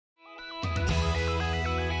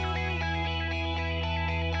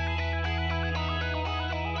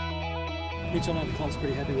Mitch, I know the club's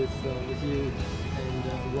pretty happy with you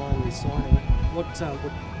and Ryan re-signing. What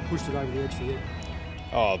pushed it over the edge for you?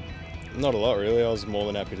 Oh, not a lot really. I was more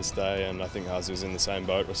than happy to stay, and I think Haz was in the same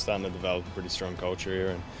boat. We're starting to develop a pretty strong culture here,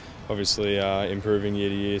 and obviously improving year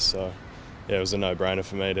to year. So yeah, it was a no-brainer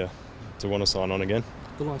for me to want to sign on again.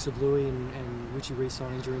 The likes of Louis and Richie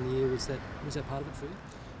re-signing during the year, was that part of it for you?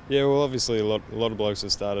 Yeah, well, obviously a lot of blokes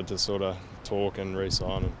have started to sort of talk and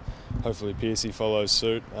re-sign, and hopefully Piercy follows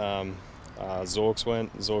suit. Zorks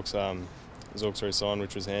went. Zorks re-signed,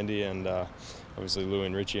 which was handy, and obviously Lou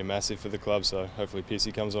and Richie are massive for the club, so hopefully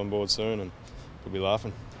Piercy comes on board soon and we'll be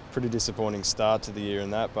laughing. Pretty disappointing start to the year in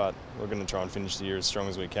that, but we're going to try and finish the year as strong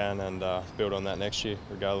as we can and build on that next year,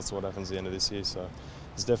 regardless of what happens at the end of this year. So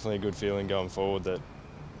it's definitely a good feeling going forward that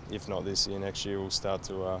if not this year, next year we'll start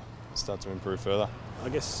to improve further. I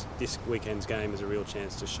guess this weekend's game is a real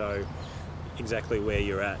chance to show exactly where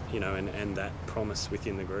you're at, and that promise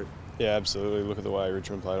within the group. Yeah, absolutely. Look at the way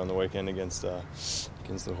Richmond played on the weekend against the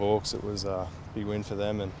Hawks. It was a big win for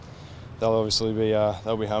them, and they'll obviously be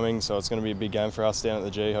humming. So it's going to be a big game for us down at the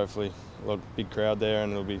G. Hopefully, big crowd there,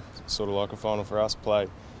 and it'll be sort of like a final for us. Play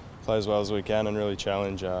as well as we can, and really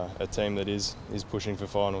challenge a team that is pushing for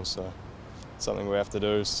finals. So it's something we have to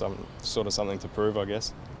do. Something to prove, I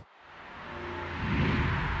guess.